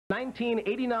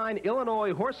1989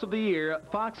 Illinois Horse of the Year,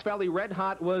 Fox Valley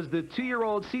REDHOT was the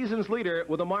 2-year-old season's leader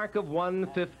with a mark of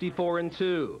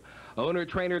 154-2.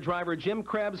 Owner-trainer driver Jim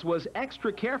Krebs was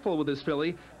extra careful with his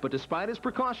filly, but despite his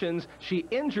precautions, she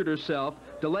injured herself,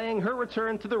 delaying her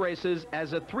return to the races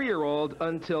as a 3-year-old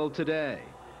until today.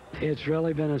 It's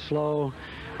really been a slow,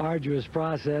 arduous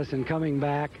process, and coming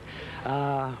back,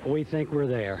 we think we're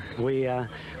there. We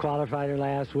qualified her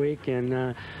last week,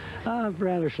 and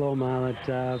rather slow mile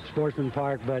at Sportsman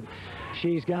Park, but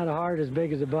she's got a heart as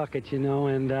big as a bucket, you know,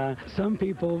 and some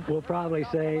people will probably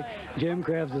say Jim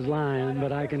Krebs is lying,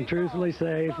 but I can truthfully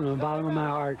say from the bottom of my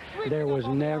heart, there was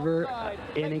never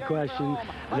any question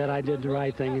that I did the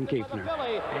right thing in keeping her.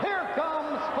 Here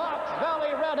comes Fox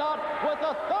Valley REDHOT with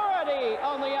authority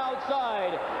on the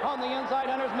outside. On the inside,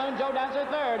 Hunter's Moon, Joe Dancer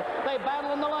third. They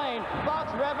battle in the lane.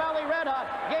 Fox Valley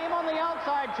REDHOT, game on the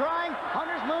outside, trying.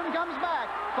 Hunter's Moon comes back.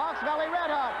 Fox Valley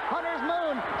REDHOT, Hunter's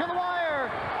Moon to the wire.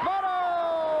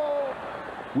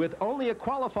 Photo! With only a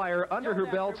qualifier under her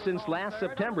belt since last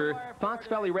September, Fox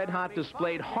Valley REDHOT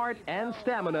displayed heart and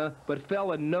stamina, but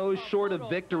fell a nose short of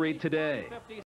victory today.